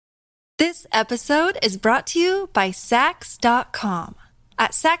This episode is brought to you by Sax.com.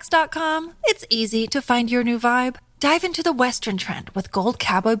 At Sax.com, it's easy to find your new vibe. Dive into the Western trend with gold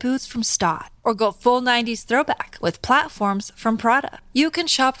cowboy boots from Stott, or go full 90s throwback with platforms from Prada. You can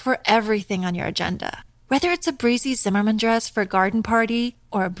shop for everything on your agenda, whether it's a breezy Zimmermann dress for a garden party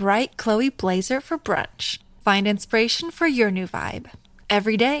or a bright Chloe blazer for brunch. Find inspiration for your new vibe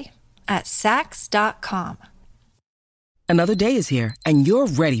every day at Sax.com. Another day is here, and you're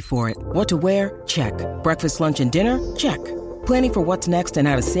ready for it. What to wear? Check. Breakfast, lunch, and dinner? Check. Planning for what's next and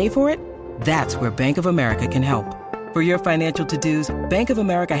how to save for it? That's where Bank of America can help. For your financial to-dos, Bank of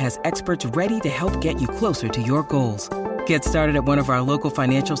America has experts ready to help get you closer to your goals. Get started at one of our local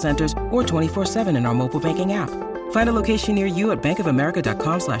financial centers or 24/7 in our mobile banking app. Find a location near you at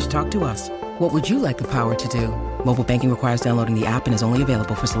bankofamerica.com/talktous. What would you like the power to do? Mobile banking requires downloading the app and is only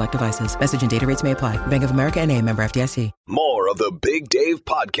available for select devices. Message and data rates may apply. Bank of America N.A., member FDIC. More of the Big Dave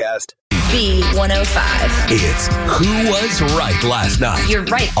Podcast. B105. It's Who Was Right Last Night. You're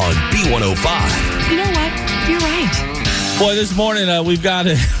right. On B105. You know what? You're right. Boy, this morning we've got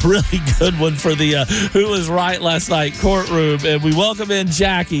a really good one for the Who Was Right Last Night courtroom. And we welcome in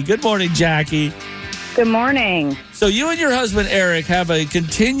Jackie. Good morning, Jackie. Good morning. So you and your husband, Eric, have a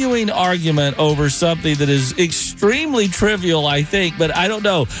continuing argument over something that is extremely trivial, I think. But I don't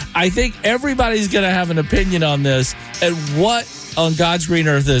know. I think everybody's going to have an opinion on this. And what on God's green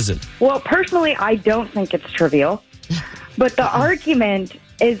earth is it? Well, personally, I don't think it's trivial. But the argument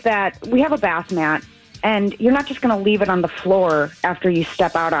is that we have a bath mat, and you're not just going to leave it on the floor after you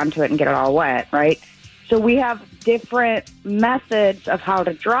step out onto it and get it all wet, right? So we have different methods of how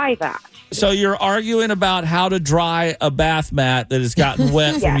to dry that. So you're arguing about how to dry a bath mat that has gotten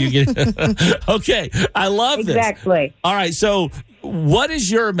wet from you getting... Okay, I love this. Exactly. All right, so what is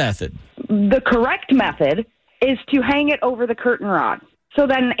your method? The correct method is to hang it over the curtain rod. So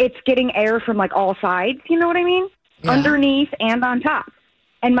then it's getting air from like all sides, you know what I mean? Yeah. Underneath and on top.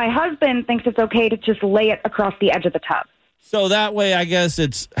 And my husband thinks it's okay to just lay it across the edge of the tub. So that way, I guess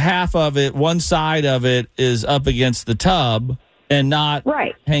it's half of it, one side of it is up against the tub and not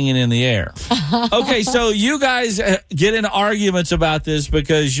hanging in the air. Okay, so you guys get in arguments about this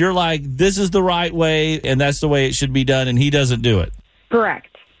because you're like, this is the right way and that's the way it should be done, and he doesn't do it.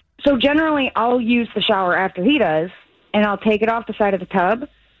 Correct. So generally, I'll use the shower after he does, and I'll take it off the side of the tub,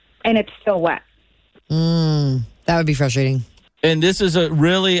 and it's still wet. That would be frustrating. And this is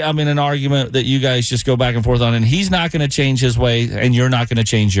an argument that you guys just go back and forth on, and he's not going to change his way, and you're not going to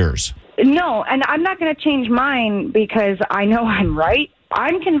change yours. No, and I'm not going to change mine because I know I'm right.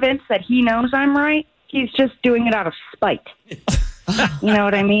 I'm convinced that he knows I'm right. He's just doing it out of spite. You know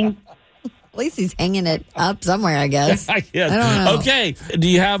what I mean? At least he's hanging it up somewhere, I guess. I don't know. Okay. Do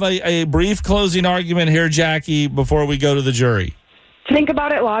you have a brief closing argument here, Jackie, before we go to the jury? Think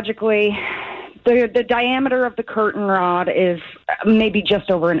about it logically. The diameter of the curtain rod is maybe just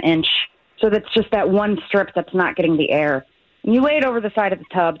over an inch. So that's just that one strip that's not getting the air. When you lay it over the side of the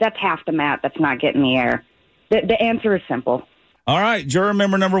tub, that's half the mat that's not getting the air. The answer is simple. All right, juror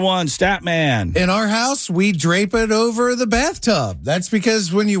member number one, Statman. In our house, we drape it over the bathtub. That's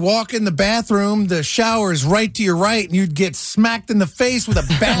because when you walk in the bathroom, the shower is right to your right, and you'd get smacked in the face with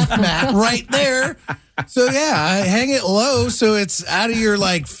a bath mat right there. So, yeah, I hang it low so it's out of your,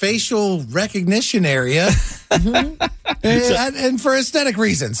 facial recognition area. And for aesthetic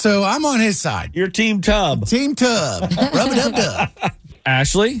reasons. So I'm on his side. You're Team Tub. Team Tub. Rub-a-dub-dub.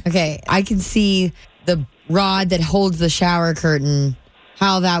 Ashley? Okay, I can see the rod that holds the shower curtain,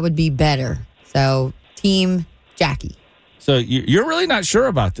 how that would be better. So, Team Jackie. So you're really not sure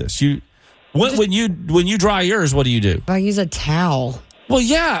about this. When you dry yours, what do you do? I use a towel. Well,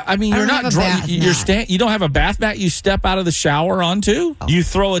 yeah. I mean, you're not dry. You don't have a bath mat you step out of the shower onto? Oh. You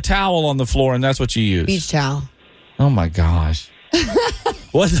throw a towel on the floor, and that's what you use. Beach towel. Oh, my gosh.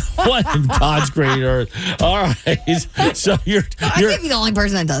 What in God's great earth? All right. So you're I can't be the only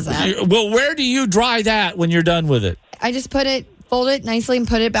person that does that. Well, where do you dry that when you're done with it? I just fold it nicely and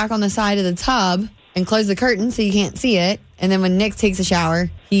put it back on the side of the tub and close the curtain so you can't see it. And then when Nick takes a shower,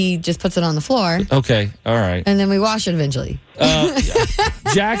 he just puts it on the floor. Okay. All right. And then we wash it eventually.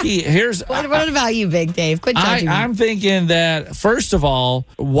 Jackie, here's... What about you, Big Dave? Quit judging me. I'm thinking that, first of all,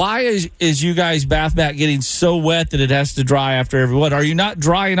 why is you guys' bath mat getting so wet that it has to dry after everyone? Are you not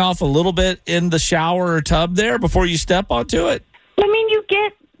drying off a little bit in the shower or tub there before you step onto it? I mean, you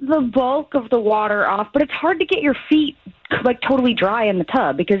get the bulk of the water off, but it's hard to get your feet, totally dry in the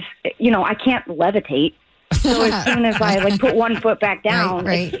tub because, I can't levitate. So as soon as I put one foot back down,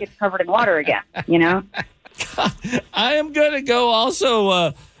 it gets covered in water again, I am going to go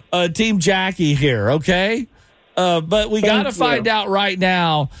also Team Jackie here, okay? But we got to find out right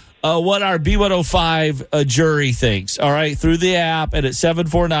now what our B105 jury thinks. All right, through the app and at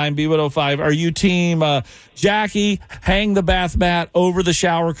 749-B105. Are you team Jackie, hang the bath mat over the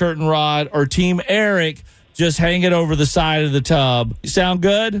shower curtain rod, or team Eric, just hang it over the side of the tub? Sound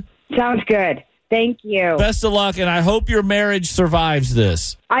good? Sounds good. Thank you. Best of luck, and I hope your marriage survives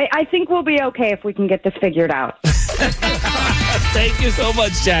this. I think we'll be okay if we can get this figured out. Thank you so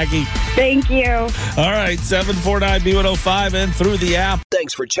much, Jackie. Thank you. All right, 749-B105 and through the app.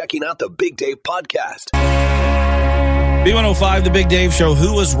 Thanks for checking out the Big Dave Podcast. B105, the Big Dave Show.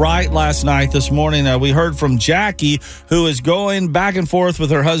 Who was right last night? This morning, we heard from Jackie, who is going back and forth with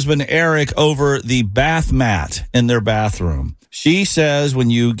her husband, Eric, over the bath mat in their bathroom. She says when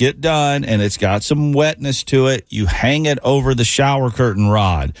you get done and it's got some wetness to it, you hang it over the shower curtain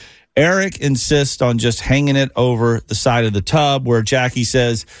rod. Eric insists on just hanging it over the side of the tub, where Jackie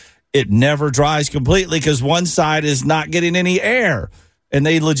says it never dries completely because one side is not getting any air. And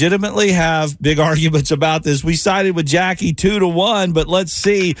they legitimately have big arguments about this. We sided with Jackie 2-1, but let's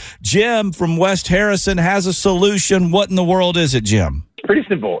see. Jim from West Harrison has a solution. What in the world is it, Jim? Pretty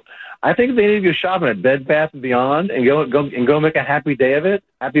simple. I think they need to go shopping at Bed Bath & Beyond and go make a happy day of it.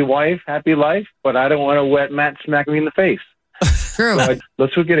 Happy wife, happy life, but I don't want a wet mat smacking me in the face. True. So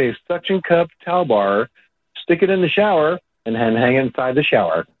let's go get a suction cup towel bar, stick it in the shower, and hang it inside the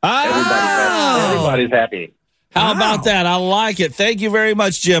shower. Everybody's happy. How about that? I like it. Thank you very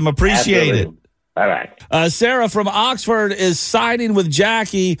much, Jim. Appreciate it. All right. Sarah from Oxford is siding with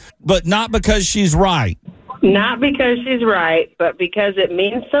Jackie, but not because she's right. Not because she's right, but because it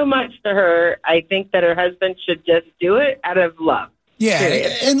means so much to her. I think that her husband should just do it out of love. Yeah,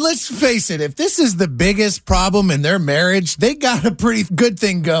 and let's face it, if this is the biggest problem in their marriage, they got a pretty good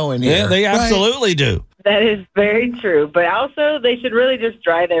thing going here. Yeah, they absolutely do. That is very true. But also, they should really just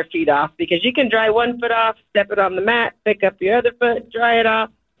dry their feet off, because you can dry one foot off, step it on the mat, pick up your other foot, dry it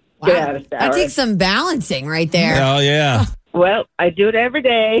off, get out of the shower. That takes some balancing right there. Oh, yeah. Well, I do it every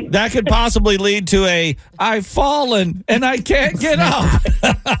day. That could possibly lead to I've fallen and I can't get up.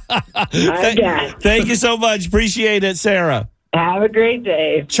 Thank you so much. Appreciate it, Sarah. Have a great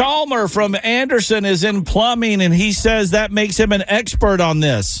day. Chalmer from Anderson is in plumbing, and he says that makes him an expert on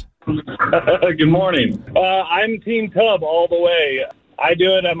this. Good morning. I'm Team Tub all the way. I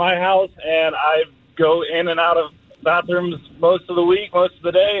do it at my house, and I go in and out of bathrooms most of the week, most of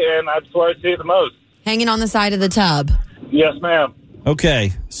the day, and that's where I see it the most. Hanging on the side of the tub. Yes, ma'am.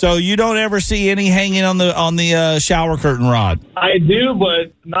 Okay, so you don't ever see any hanging on the shower curtain rod? I do,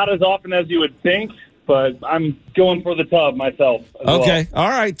 but not as often as you would think. But I'm going for the tub myself. Okay, all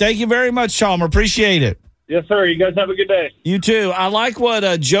right. Thank you very much, Chalmer. Appreciate it. Yes, sir. You guys have a good day. You too. I like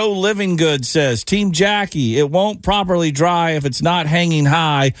what Joe Livinggood says. Team Jackie, it won't properly dry if it's not hanging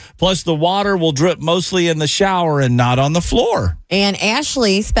high. Plus, the water will drip mostly in the shower and not on the floor. And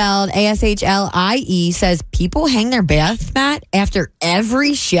Ashley, spelled Ashlie, says people hang their bath mat after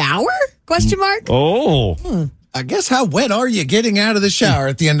every shower? Question mark. Oh. I guess how wet are you getting out of the shower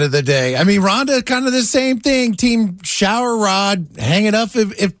at the end of the day? I mean, Rhonda, kind of the same thing. Team shower rod, hang it up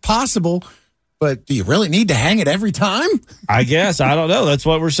if possible. But do you really need to hang it every time? I guess. I don't know. That's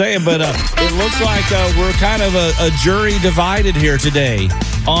what we're saying. But it looks like we're kind of a jury divided here today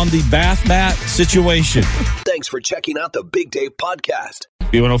on the bath mat situation. Thanks for checking out the Big Dave Podcast.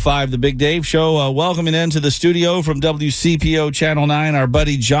 B105, the Big Dave Show, welcoming into the studio from WCPO Channel 9. Our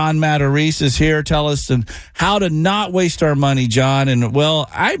buddy John Matarese is here. Tell us how to not waste our money, John. And, well,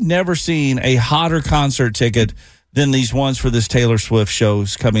 I've never seen a hotter concert ticket than these ones for this Taylor Swift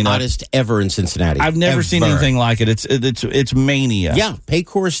shows coming up. Hottest ever in Cincinnati. I've never seen anything like it. It's mania. Yeah,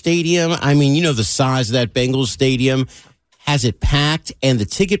 Paycor Stadium. I mean, you know the size of that Bengals stadium. Has it packed, and the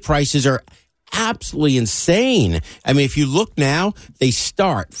ticket prices are absolutely insane. I mean, if you look now, they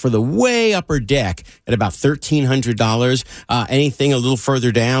start for the way upper deck at about $1,300. Anything a little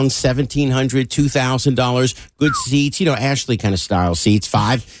further down, $1,700, $2,000. Good seats, Ashley kind of style seats,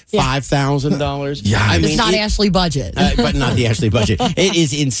 $5,000. Yeah, I mean, it's not Ashley budget, but not the Ashley budget. It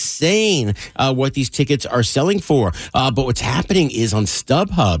is insane what these tickets are selling for. But what's happening is on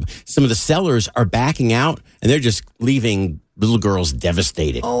StubHub, some of the sellers are backing out, and they're just leaving little girls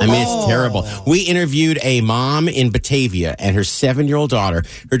devastated. I mean, it's terrible. We interviewed a mom in Batavia and her 7-year-old daughter.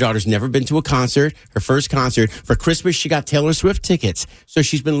 Her daughter's never been to a concert. Her first concert. For Christmas, she got Taylor Swift tickets. So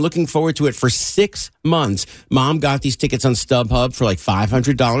she's been looking forward to it for 6 months. Mom got these tickets on StubHub for like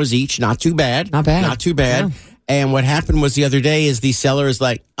 $500 each. Not too bad. Not bad. Not too bad. Yeah. And what happened was the other day is the seller is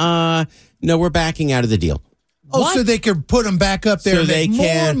like, no, we're backing out of the deal. Oh, so they could put them back up there so and they make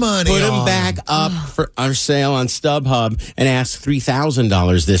can more money put them on back up for our sale on StubHub and ask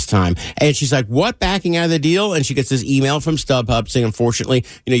 $3,000 this time. And she's like, what, backing out of the deal? And she gets this email from StubHub saying, unfortunately,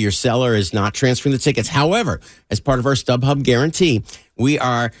 your seller is not transferring the tickets. However, as part of our StubHub guarantee, we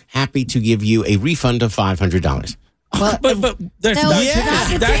are happy to give you a refund of $500. But there's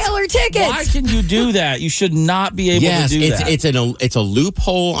Taylor tickets. Why can you do that? You should not be able to do that. It's a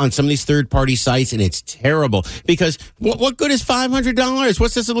loophole on some of these third-party sites, and it's terrible because what good is $500?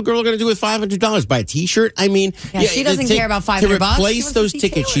 What's this little girl going to do with $500? Buy a T-shirt? I mean, she doesn't care about $500. To replace those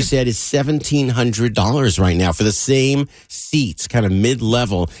tickets, she said, is $1,700 right now for the same seats, kind of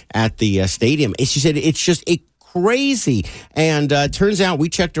mid-level at the stadium. And she said it's just crazy. And turns out we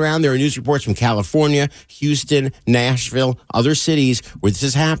checked around. There are news reports from California, Houston, Nashville, other cities where this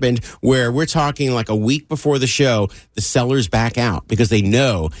has happened, where we're talking like a week before the show, the sellers back out because they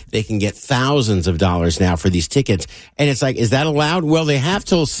know they can get thousands of dollars now for these tickets. And it's like, is that allowed? Well, they have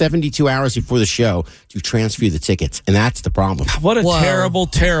till 72 hours before the show to transfer the tickets. And that's the problem. What a terrible,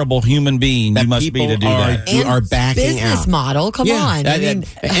 terrible human being you must be to do that. You are backing business out. Model, come on.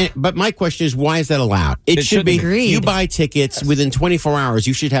 But my question is, why is that allowed? It should be. You buy tickets within 24 hours.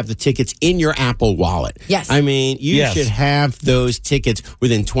 You should have the tickets in your Apple Wallet. Yes. I mean, you should have those tickets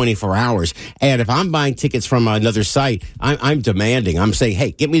within 24 hours. And if I'm buying tickets from another site, I'm demanding. I'm saying,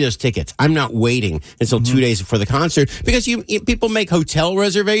 hey, get me those tickets. I'm not waiting until 2 days before the concert because people make hotel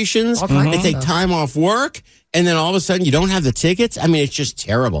reservations. They take time off work. And then all of a sudden, you don't have the tickets? I mean, it's just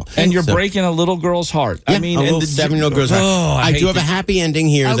terrible. And you're breaking a little girl's heart. Yeah, I mean, a little 7-year-old girl's heart. I do have a happy ending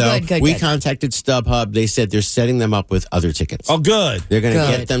here, though. We contacted StubHub. They said they're setting them up with other tickets. Oh, good. They're going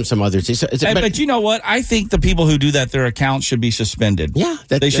to get them some other tickets. But you know what? I think the people who do that, their account should be suspended. Yeah.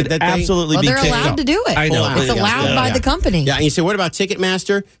 They should absolutely be kicked they're allowed to do it. I know. It's allowed by the company. Yeah, and you say, what about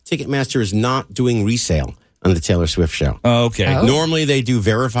Ticketmaster? Ticketmaster is not doing resale on the Taylor Swift show. Okay. Normally they do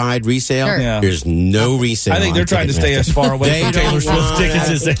verified resale. Sure. Yeah. There's no resale. I think they're trying to stay as far away from Taylor Swift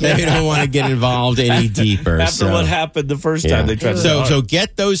tickets as they can. They don't want to get involved any deeper. After what happened the first time they tried to So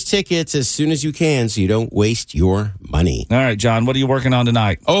get those tickets as soon as you can so you don't waste your money. All right, John, what are you working on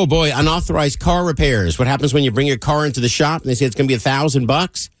tonight? Oh boy, unauthorized car repairs. What happens when you bring your car into the shop and they say it's going to be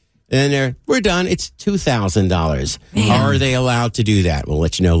 $1,000? And we're done. It's $2,000. Are they allowed to do that? We'll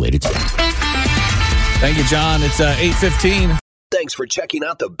let you know later today. Thank you, John. It's 8:15. Thanks for checking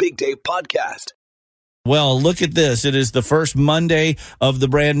out the Big Dave Podcast. Well, look at this. It is the first Monday of the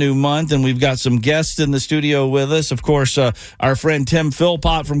brand new month, and we've got some guests in the studio with us. Of course, our friend Tim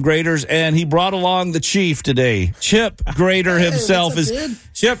Philpott from Graders, and he brought along the chief today. Chip Grader himself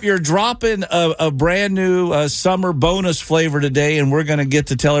Chip, you're dropping a brand new summer bonus flavor today, and we're going to get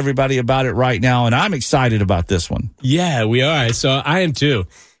to tell everybody about it right now, and I'm excited about this one. Yeah, we are. So I am too.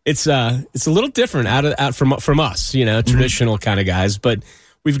 It's a little different out from us, traditional kind of guys, but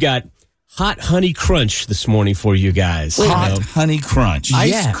we've got Hot Honey Crunch this morning for you guys. Hot Honey Crunch.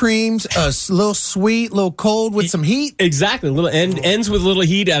 Ice creams, a little sweet, a little cold with some heat. Exactly. A little ends with a little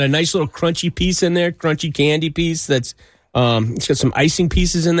heat. Add a nice little crunchy piece in there, crunchy candy piece that's it's got some icing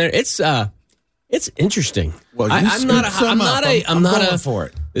pieces in there. It's interesting. Well, I'm not for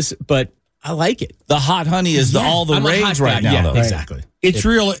it. But I like it. The hot honey is all the rage right now, though. Exactly.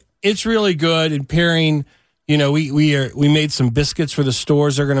 It's really good in pairing. We made some biscuits for the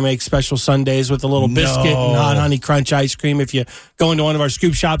stores. They're going to make special Sundays with a little biscuit and hot honey crunch ice cream if you go into one of our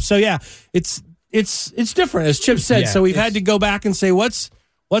scoop shops. So yeah, it's different, as Chip said. So we've had to go back and say what's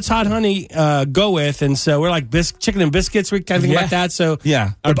hot honey go with, and so we're like chicken and biscuits. We kind of think about that. So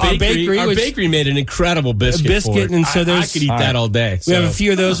our bakery made an incredible biscuit. And so I could eat that all day. We have a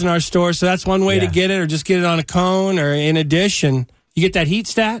few of those in our store. So that's one way to get it, or just get it on a cone or in a dish and. You get that heat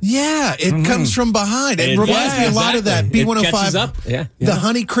stat? Yeah, it comes from behind. It reminds me a lot of that B105. The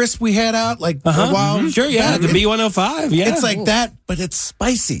Honey Crisp we had out a while. Sure, yeah, the B105. Yeah, it's like that, but it's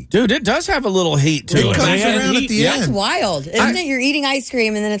spicy. Dude, it does have a little heat to it. It comes around at the end. That's wild. Isn't it? You're eating ice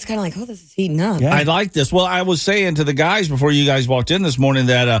cream, and then it's kind of like, oh, this is heating up. Yeah. I like this. Well, I was saying to the guys before you guys walked in this morning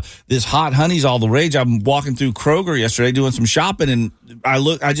that this hot honey's all the rage. I'm walking through Kroger yesterday doing some shopping, and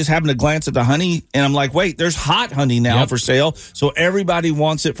I just happened to glance at the honey, and I'm like, wait, there's hot honey now for sale. So everybody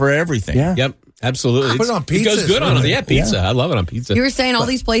wants it for everything. Yeah. Yep. Absolutely. Put it on pizza. It goes good on it. Yeah, pizza. Yeah. I love it on pizza. You were saying all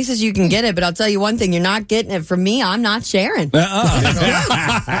these places you can get it, but I'll tell you one thing. You're not getting it from me. I'm not sharing. All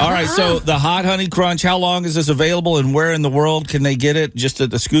right. So the Hot Honey Crunch, how long is this available and where in the world can they get it? Just at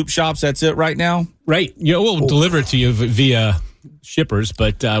the scoop shops? That's it right now? Right. We'll deliver it to you via shippers,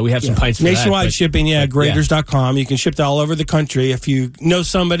 but we have some pints for nationwide that, shipping. Yeah, Graders.com. You can ship to all over the country. If you know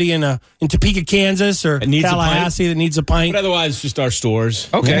somebody in Topeka, Kansas, or Tallahassee that needs a pint, but otherwise, just our stores.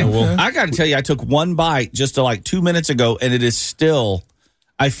 Okay, I got to tell you, I took one bite just like 2 minutes ago, and it is still.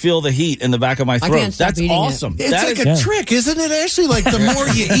 I feel the heat in the back of my throat. That's awesome. It's like a trick, isn't it, Ashley? Like the more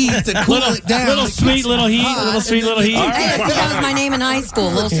you eat, the cooler it down. Little sweet, little heat. Little sweet, little heat. Hey, that was my name in high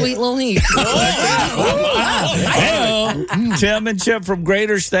school. Little sweet, little heat. Tim and Chip from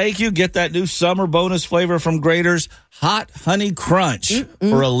Graders, thank you. Get that new summer bonus flavor from Graders, Hot Honey Crunch,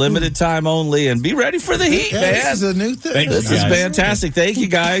 for a limited time only. And be ready for the heat, man. This is a new thing. This is fantastic. Thank you,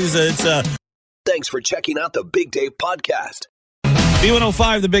 guys. Thanks for checking out the Big Dave Podcast.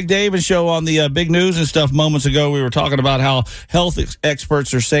 B105, the Big David Show. On the big news and stuff moments ago, we were talking about how health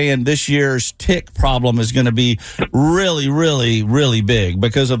experts are saying this year's tick problem is going to be really, really, really big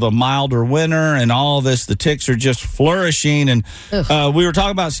because of a milder winter and all this. The ticks are just flourishing. And we were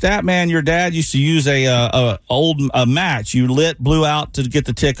talking about Statman. Your dad used to use a match. You blew out to get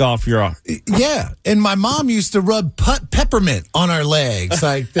the tick off your arm. Yeah, and my mom used to rub peppermint on our legs.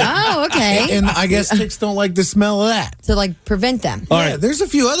 Oh, okay. And I guess ticks don't like the smell of that. To prevent them. All right, there's a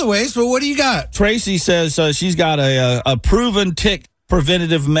few other ways, but what do you got? Tracy says she's got a proven tick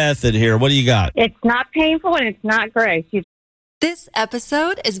preventative method here. What do you got? It's not painful and it's not gross. This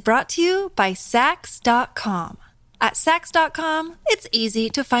episode is brought to you by Sax.com. At Sax.com, it's easy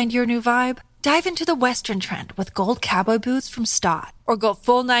to find your new vibe. Dive into the Western trend with gold cowboy boots from Stott, or go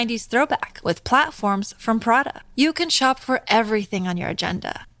full 90s throwback with platforms from Prada. You can shop for everything on your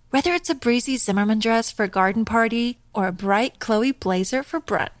agenda. Whether it's a breezy Zimmermann dress for a garden party or a bright Chloe blazer for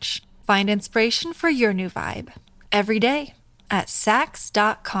brunch, find inspiration for your new vibe every day at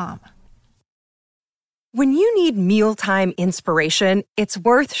Sax.com. When you need mealtime inspiration, it's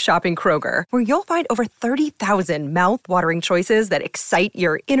worth shopping Kroger, where you'll find over 30,000 mouth-watering choices that excite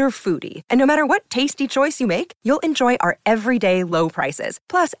your inner foodie. And no matter what tasty choice you make, you'll enjoy our everyday low prices,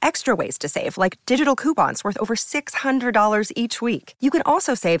 plus extra ways to save, like digital coupons worth over $600 each week. You can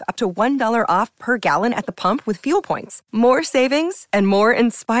also save up to $1 off per gallon at the pump with fuel points. More savings and more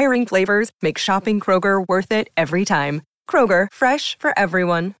inspiring flavors make shopping Kroger worth it every time. Kroger, fresh for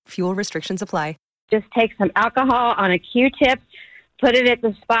everyone. Fuel restrictions apply. Just take some alcohol on a Q-tip, put it at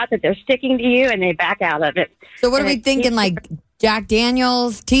the spot that they're sticking to you, and they back out of it. So what are we thinking, like Jack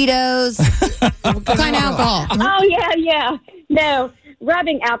Daniels, Tito's? What kind of alcohol? Oh, yeah. No,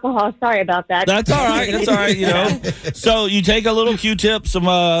 rubbing alcohol. Sorry about that. That's all right. That's all right, So you take a little Q-tip, some,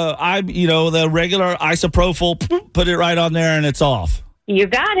 the regular isopropyl, put it right on there, and it's off. You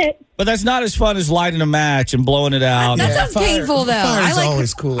got it. But that's not as fun as lighting a match and blowing it out. That sounds painful, though. Fire's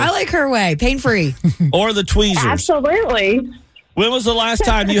always cool. I like her way, pain-free. Or the tweezers. Absolutely. When was the last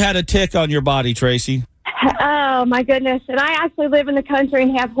time you had a tick on your body, Tracy? Oh, my goodness. And I actually live in the country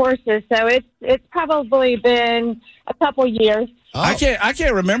and have horses, so it's probably been a couple years. Oh. I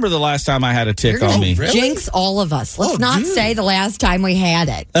can't remember the last time I had a tick on me. Really? Jinx all of us. Let's not say the last time we had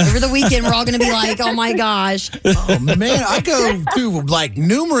it. Over the weekend, we're all going to be like, oh, my gosh. Oh, man. I go through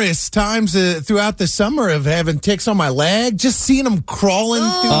numerous times throughout the summer of having ticks on my leg, just seeing them crawling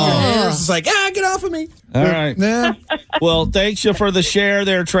through your hairs. It's like, get off of me. All right. Yeah. Well, thanks you for the share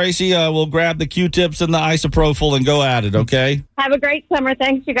there, Tracy. We'll grab the Q-tips and the isopropyl and go at it, okay? Have a great summer.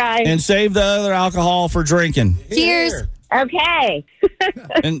 Thanks, you guys. And save the other alcohol for drinking. Cheers. Okay.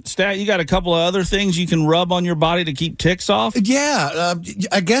 And Stat, you got a couple of other things you can rub on your body to keep ticks off? Yeah.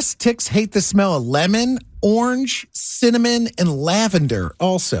 I guess ticks hate the smell of lemon, orange, cinnamon, and lavender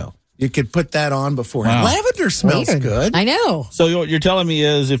also. You could put that on beforehand. Wow. Lavender smells good. I know. So what you're telling me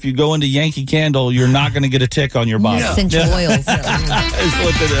is if you go into Yankee Candle, you're not going to get a tick on your body. No. Essential oils. All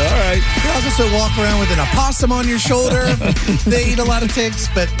right. You also walk around with an opossum on your shoulder. They eat a lot of ticks,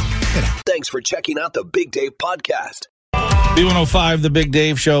 but, Thanks for checking out the Big Dave Podcast. B105, the Big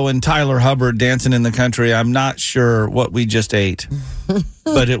Dave Show, and Tyler Hubbard dancing in the country. I'm not sure what we just ate,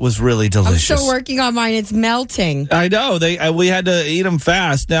 but it was really delicious. I'm still working on mine. It's melting. I know. We had to eat them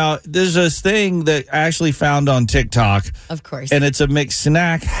fast. Now, there's this thing that I actually found on TikTok. Of course. And it's a mixed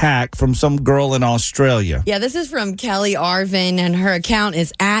snack hack from some girl in Australia. Yeah, this is from Kelly Arvin, and her account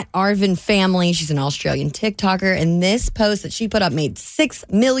is at Arvin Family. She's an Australian TikToker, and this post that she put up made 6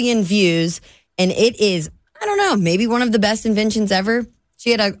 million views, and it is, I don't know, maybe one of the best inventions ever. She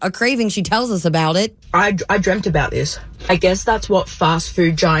had a craving. She tells us about it. I dreamt about this. I guess that's what fast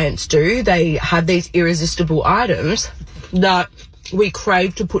food giants do. They have these irresistible items that we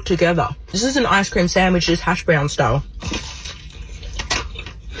crave to put together. This is an ice cream sandwich, just hash brown style.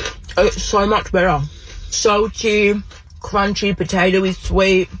 It's so much better. Salty, crunchy, potatoey,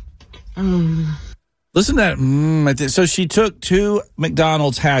 sweet. Listen to that. So she took 2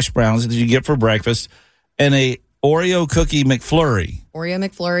 McDonald's hash browns that you get for breakfast and a Oreo cookie McFlurry.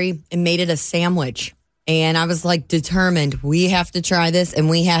 And made it a sandwich. And I was like determined, we have to try this and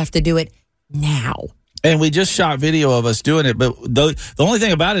we have to do it now. And we just shot video of us doing it. But the only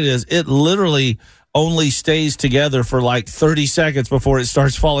thing about it is it literally only stays together for like 30 seconds before it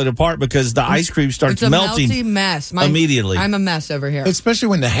starts falling apart because the ice cream starts melting. It's a melty mess. Immediately. I'm a mess over here. Especially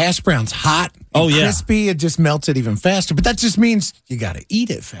when the hash brown's hot and crispy, it just melts it even faster. But that just means you got to eat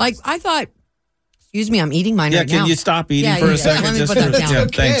it fast. Like, I thought, excuse me, I'm eating mine right now. Yeah, can you stop eating for a second? Let me put that down.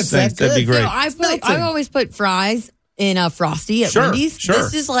 Thanks. That'd be great. So I always put fries in a Frosty at Wendy's. Sure.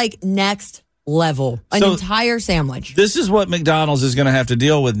 This is like next level. An entire sandwich. This is what McDonald's is going to have to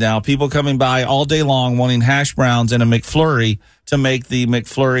deal with now. People coming by all day long wanting hash browns and a McFlurry to make the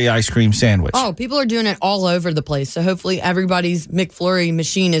McFlurry ice cream sandwich. Oh, people are doing it all over the place. So hopefully everybody's McFlurry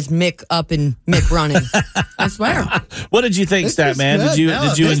machine is Mick up and Mick running. I swear. What did you think, Statman?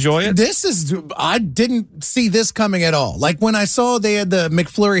 Did you enjoy it? I didn't see this coming at all. Like when I saw they had the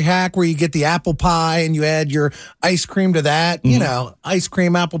McFlurry hack where you get the apple pie and you add your ice cream to that. You know, ice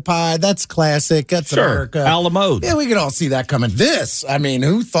cream, apple pie, that's classic. That's America. A la mode. Yeah, we could all see that coming. This, I mean,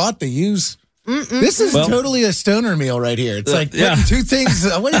 who thought to use... This is totally a stoner meal right here. It's like putting 2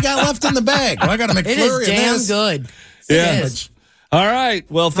 things. What do you got left in the bag? Well, I got a McFlurry. It is damn good. Yeah. All right.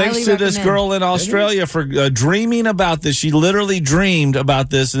 Well, thanks to this girl in Australia for dreaming about this. She literally dreamed about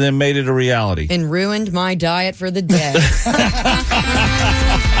this and then made it a reality. And ruined my diet for the day.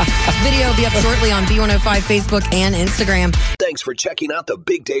 Video will be up shortly on B105 Facebook and Instagram. Thanks for checking out the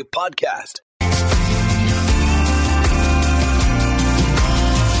Big Dave Podcast.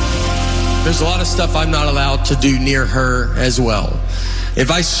 There's a lot of stuff I'm not allowed to do near her as well.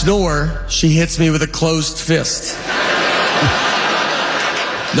 If I snore, she hits me with a closed fist.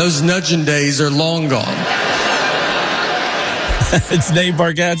 Those nudging days are long gone. It's Nate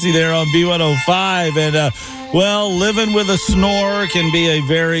Bargatze there on B105. And, living with a snore can be a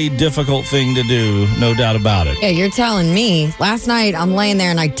very difficult thing to do, no doubt about it. Yeah, you're telling me. Last night, I'm laying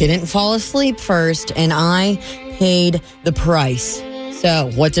there and I didn't fall asleep first, and I paid the price.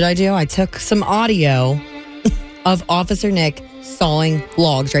 So what did I do? I took some audio of Officer Nick sawing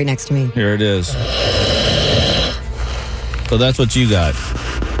logs right next to me. Here it is. So that's what you got.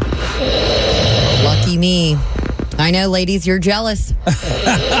 Lucky me. I know, ladies, you're jealous.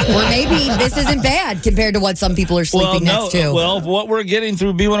 Or maybe this isn't bad compared to what some people are sleeping next to. Well, what we're getting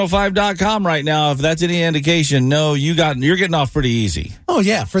through B105.com right now, if that's any indication, you're getting off pretty easy. Oh,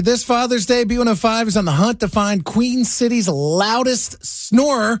 yeah. For this Father's Day, B105 is on the hunt to find Queen City's loudest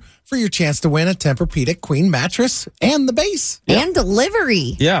snorer for your chance to win a Tempur-Pedic Queen mattress and the base. And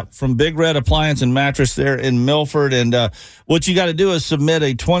delivery. Yeah, from Big Red Appliance and Mattress there in Milford. And what you got to do is submit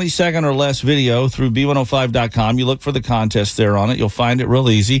a 20-second or less video through B105.com. You look for the contest there on it. You'll find it real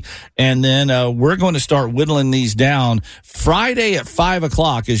easy. And then we're going to start whittling these down. Friday at 5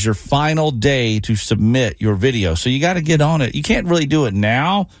 o'clock is your final day to submit your video. So you got to get on it. You can't really do it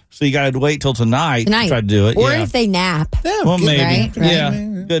now. So you got to wait till tonight to try to do it. Or if they nap. Yeah, well, maybe. Right?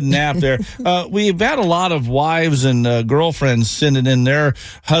 Yeah, good nap there. We've had a lot of wives and girlfriends sending in their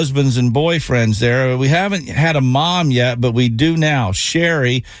husbands and boyfriends there. We haven't had a mom yet, but we do now.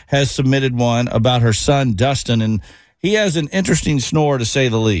 Sherry has submitted one about her son, Dustin, and he has an interesting snore, to say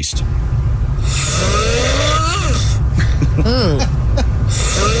the least. Ooh.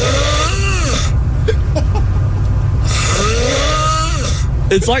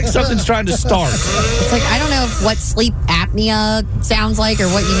 It's like something's trying to start. It's like, I don't know what sleep apnea sounds like or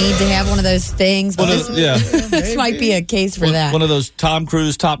what you need to have one of those things. But this might be a case for that. One of those Tom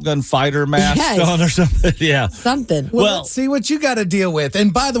Cruise Top Gun fighter masks on or something. Yeah. Something. Well, let's see what you got to deal with.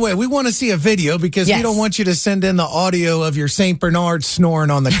 And by the way, we want to see a video because we don't want you to send in the audio of your St. Bernard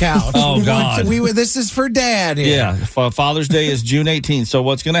snoring on the couch. Oh, God. This is for Dad here. Yeah. Father's Day is June 18th. So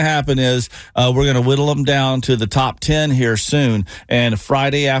what's going to happen is we're going to whittle them down to the top 10 here soon. And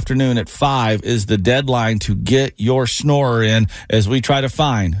Friday afternoon at 5 is the deadline to get your snorer in as we try to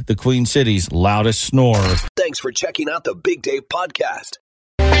find the Queen City's loudest snorer. Thanks for checking out the Big Dave Podcast.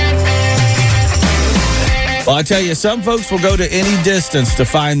 Well, I tell you, some folks will go to any distance to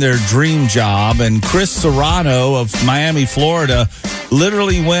find their dream job. And Chris Serrano of Miami, Florida,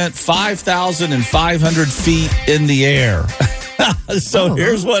 literally went 5,500 feet in the air. So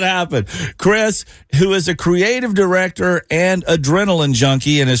here's what happened. Chris, who is a creative director and adrenaline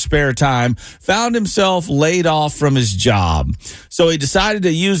junkie in his spare time, found himself laid off from his job. So he decided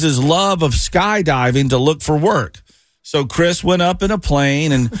to use his love of skydiving to look for work. So Chris went up in a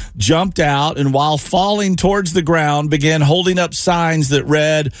plane and jumped out, and while falling towards the ground, began holding up signs that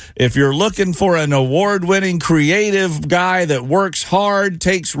read, "If you're looking for an award-winning creative guy that works hard,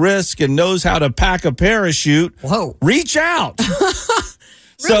 takes risk, and knows how to pack a parachute, reach out."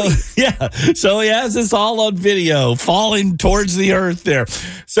 Really? So he has this all on video, falling towards the earth there.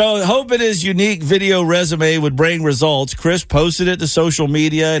 So hoping his unique video resume would bring results, Chris posted it to social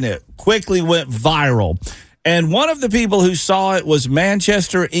media, and it quickly went viral. And one of the people who saw it was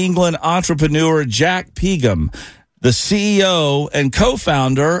Manchester, England entrepreneur Jack Pegum, the CEO and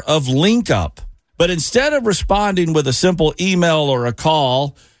co-founder of LinkUp. But instead of responding with a simple email or a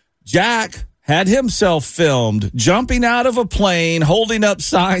call, Jack had himself filmed jumping out of a plane, holding up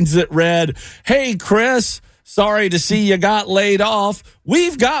signs that read, "Hey, Chris, sorry to see you got laid off.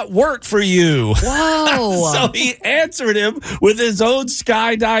 We've got work for you." Whoa. So he answered him with his own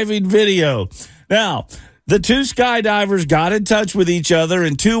skydiving video. Now, the two skydivers got in touch with each other,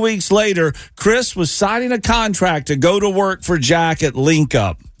 and 2 weeks later, Chris was signing a contract to go to work for Jack at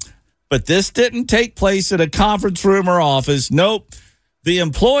LinkUp. But this didn't take place in a conference room or office. Nope. The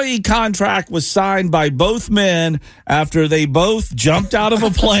employee contract was signed by both men after they both jumped out of a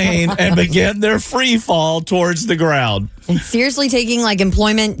plane and began their free fall towards the ground. And seriously taking like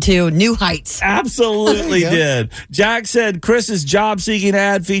employment to new heights. Absolutely did. Jack said Chris's job-seeking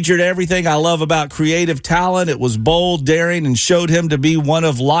ad featured everything I love about creative talent. It was bold, daring, and showed him to be one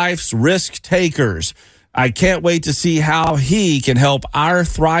of life's risk takers. I can't wait to see how he can help our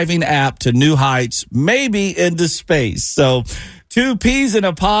thriving app to new heights, maybe into space. So, two peas in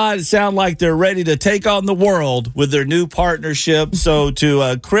a pod sound like they're ready to take on the world with their new partnership. So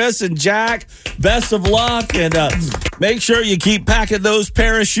to Chris and Jack, best of luck, and make sure you keep packing those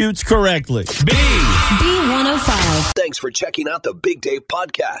parachutes correctly. B105. Thanks for checking out the Big Dave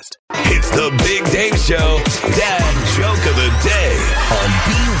Podcast. It's the Big Dave Show, Dad Joke of the Day on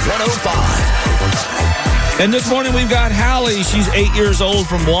B105. And this morning we've got Hallie. She's 8 years old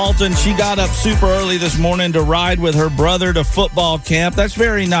from Walton. She got up super early this morning to ride with her brother to football camp. That's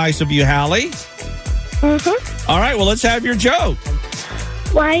very nice of you, Hallie. All right, well, let's have your joke.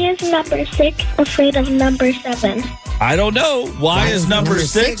 Why is number 6 afraid of number 7? I don't know. Why is number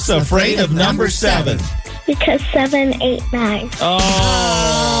 6 afraid of number 7? Because 7, 8, 9.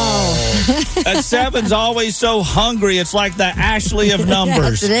 Oh. That 7's always so hungry. It's like the Ashley of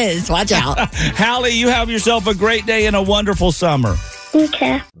numbers. Yes, it is. Watch out. Hallie, you have yourself a great day and a wonderful summer.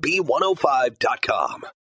 Okay. B105.com.